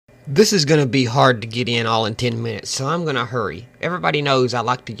This is going to be hard to get in all in 10 minutes, so I'm going to hurry. Everybody knows I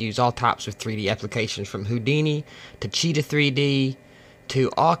like to use all types of 3D applications, from Houdini to Cheetah 3D to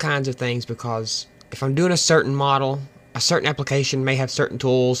all kinds of things, because if I'm doing a certain model, a certain application may have certain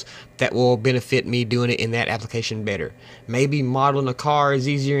tools that will benefit me doing it in that application better. Maybe modeling a car is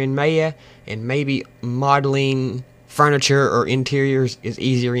easier in Maya, and maybe modeling furniture or interiors is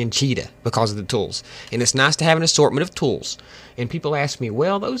easier in Cheetah because of the tools. And it's nice to have an assortment of tools. And people ask me,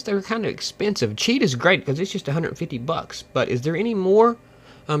 well, they're kind of expensive. Cheetah's great because it's just $150, but is there any more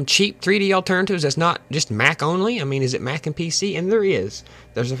cheap 3D alternatives that's not just Mac only? I mean, is it Mac and PC? And there is.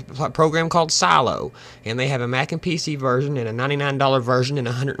 There's a program called Silo, and they have a Mac and PC version and a $99 version and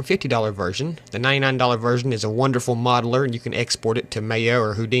a $150 version. The $99 version is a wonderful modeler, and you can export it to Maya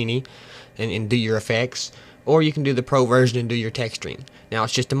or Houdini and do your effects. Or you can do the Pro version and do your texturing. Now,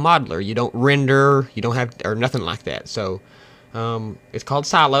 it's just a modeler. You don't render, you don't have, or nothing like that. So, it's called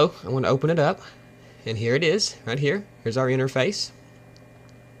Silo. I'm going to open it up, and here it is, right here. Here's our interface.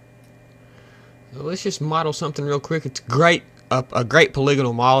 So let's just model something real quick. It's great, a great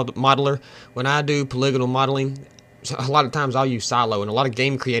polygonal modeler. When I do polygonal modeling, a lot of times I'll use Silo, and a lot of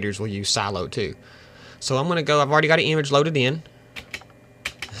game creators will use Silo too. So I'm going to go, I've already got an image loaded in.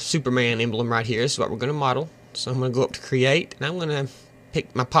 Superman emblem right here. This is what we're going to model. So I'm going to go up to create, and I'm going to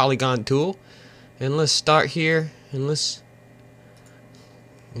pick my polygon tool, and let's start here, and let's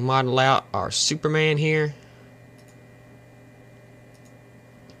model out our Superman here.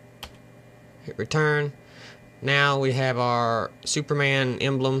 Hit return. Now we have our Superman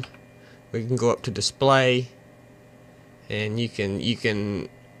emblem. We can go up to display, and you can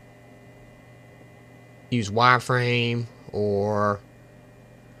use wireframe or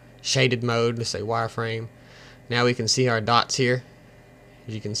shaded mode. Let's say wireframe. Now we can see our dots here,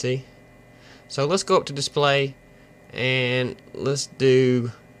 as you can see. So let's go up to display, and let's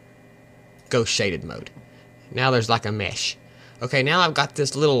go shaded mode. Now there's like a mesh. Okay, now I've got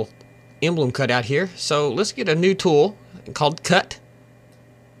this little emblem cut out here. So let's get a new tool called cut.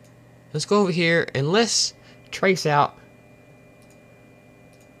 Let's go over here and let's trace out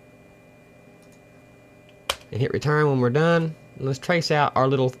and hit return when we're done. And let's trace out our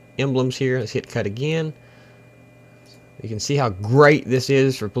little emblems here. Let's hit cut again. You can see how great this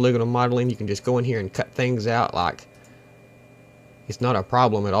is for polygonal modeling. You can just go in here and cut things out like it's not a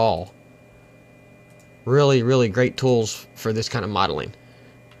problem at all. Really, really great tools for this kind of modeling.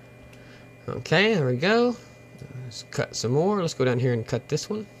 Okay, there we go. Let's cut some more. Let's go down here and cut this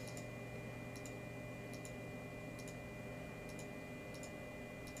one.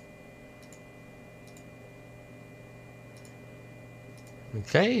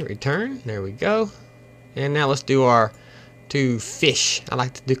 Okay, return. There we go. And now let's do our two fish. I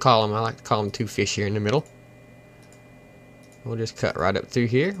like to call them two fish here in the middle. We'll just cut right up through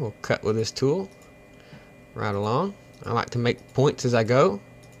here. We'll cut with this tool right along. I like to make points as I go.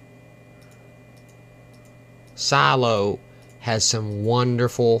 Silo has some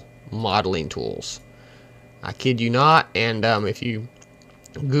wonderful modeling tools. I kid you not. And if you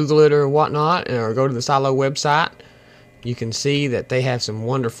Google it or whatnot, or go to the Silo website, you can see that they have some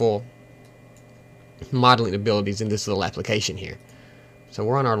wonderful modeling abilities in this little application here. So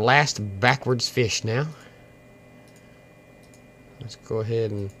we're on our last backwards fish now. Let's go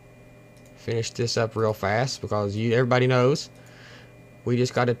ahead and finish this up real fast, because everybody knows we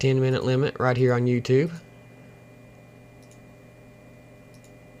just got a 10-minute limit right here on YouTube.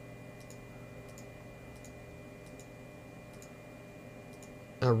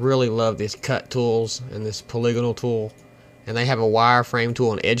 I really love these cut tools and this polygonal tool, and they have a wireframe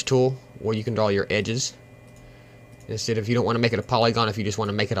tool and edge tool where you can draw your edges instead of, you don't want to make it a polygon, if you just want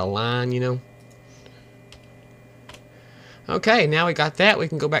to make it a line, you know. Okay, now we got that. We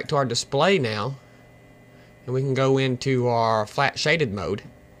can go back to our display now, and we can go into our flat shaded mode.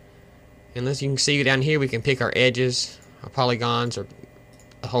 And as you can see down here, we can pick our edges, our polygons, or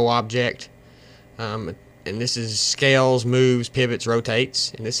the whole object. And this is scales, moves, pivots,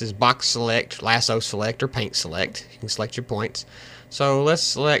 rotates. And this is box select, lasso select, or paint select. You can select your points. So let's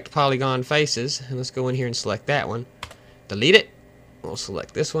select polygon faces, and let's go in here and select that one. Delete it. We'll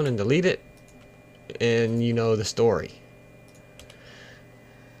select this one and delete it. And you know the story.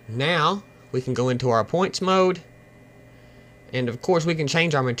 Now we can go into our points mode, and of course we can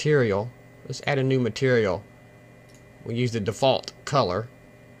change our material. Let's add a new material. We'll use the default color.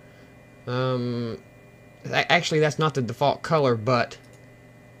 Actually, that's not the default color, but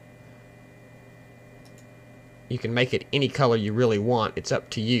you can make it any color you really want. It's up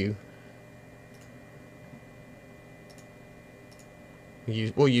to you.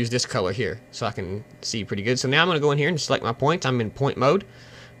 We'll use this color here so I can see pretty good. So now I'm going to go in here and select my points. I'm in point mode.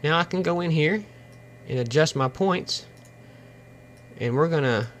 Now I can go in here and adjust my points, and we're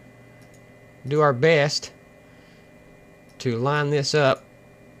gonna do our best to line this up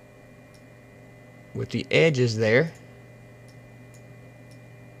with the edges there.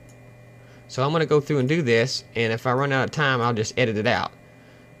 So I'm gonna go through and do this, and if I run out of time, I'll just edit it out.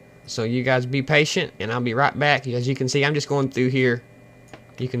 So you guys be patient, and I'll be right back. As you can see, I'm just going through here.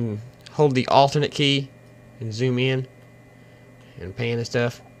 You can hold the alternate key and zoom in and pan and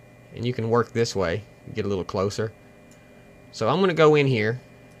stuff, and you can work this way, get a little closer. So I'm gonna go in here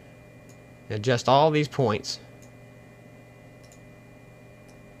and adjust all these points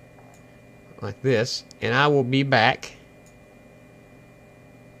like this, and I will be back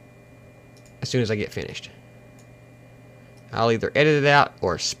as soon as I get finished. I'll either edit it out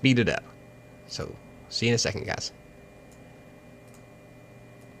or speed it up. So see you in a second, guys.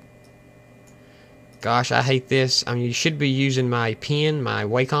 Gosh, I hate this. I mean, you should be using my pen, my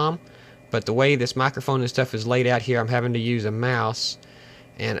Wacom, but the way this microphone and stuff is laid out here, I'm having to use a mouse,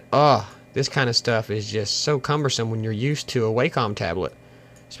 and this kind of stuff is just so cumbersome when you're used to a Wacom tablet,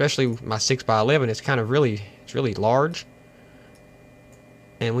 especially my 6x11. It's kind of really large,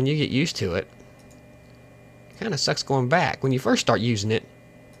 and when you get used to it, it kind of sucks going back. When you first start using it,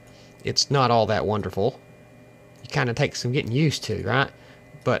 it's not all that wonderful. You kind of take some getting used to, right?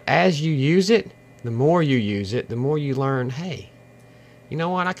 But as you use it, the more you use it, the more you learn, hey, you know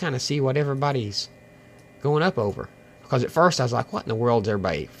what, I kind of see what everybody's going up over. Because at first I was like, what in the world is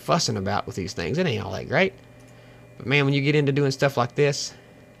everybody fussing about with these things? It ain't all that great. But man, when you get into doing stuff like this,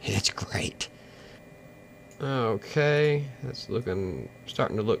 it's great. Okay, that's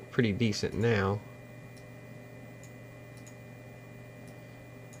starting to look pretty decent now.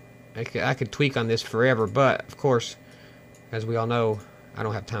 I could tweak on this forever, but of course, as we all know, I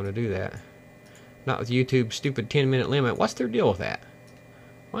don't have time to do that. Not with YouTube's stupid 10-minute limit. What's their deal with that?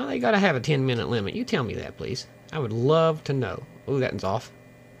 Why they gotta have a 10-minute limit? You tell me that, please. I would love to know. Ooh, that one's off.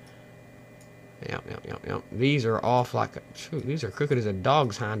 Yep. These are off like a... Shoot, these are crooked as a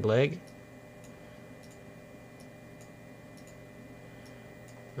dog's hind leg.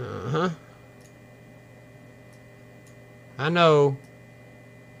 I know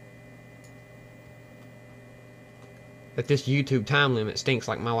that this YouTube time limit stinks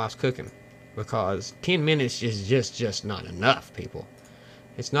like my wife's cooking, because 10 minutes is just not enough, people.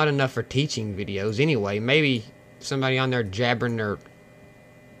 It's not enough for teaching videos anyway. Maybe somebody on there jabbering their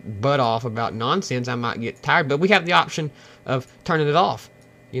butt off about nonsense, I might get tired, but we have the option of turning it off.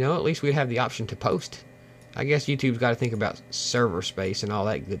 You know, at least we have the option to post. I guess YouTube's got to think about server space and all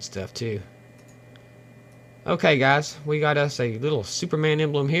that good stuff too. Okay guys, we got us a little Superman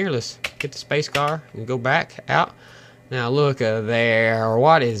emblem here. Let's get the space car and go back out. Now look there.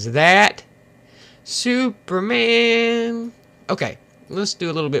 What is that? Superman. Okay, let's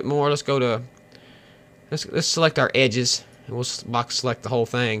do a little bit more. Let's go to... Let's select our edges, and we'll box select the whole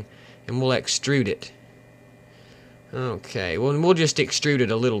thing, and we'll extrude it. Okay, well, we'll just extrude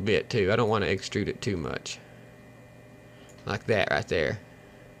it a little bit too. I don't want to extrude it too much. Like that right there.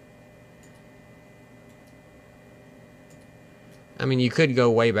 I mean, you could go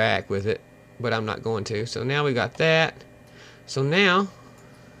way back with it, but I'm not going to. So now we got that. So now,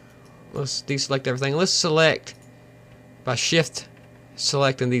 let's deselect everything. Let's select by shift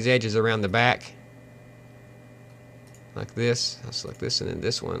selecting these edges around the back. Like this. I'll select this and then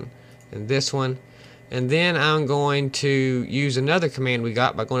this one and this one. And then I'm going to use another command we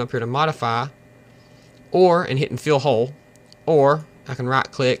got by going up here to modify, and hitting fill hole, or I can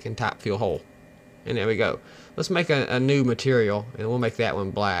right click and type fill hole. And there we go. Let's make a new material, and we'll make that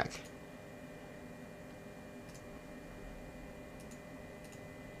one black.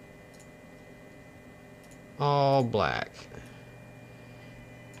 All black.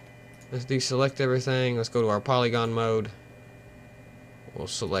 Let's deselect everything. Let's go to our polygon mode. We'll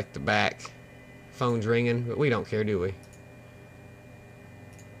select the back. Phone's ringing, but we don't care, do we?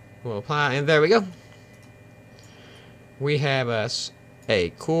 We'll apply, and there we go. We have us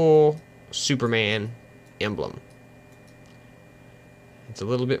a cool Superman emblem. It's a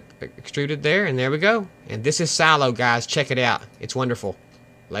little bit extruded there, and there we go. And this is Silo, guys. Check it out. It's wonderful.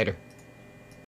 Later.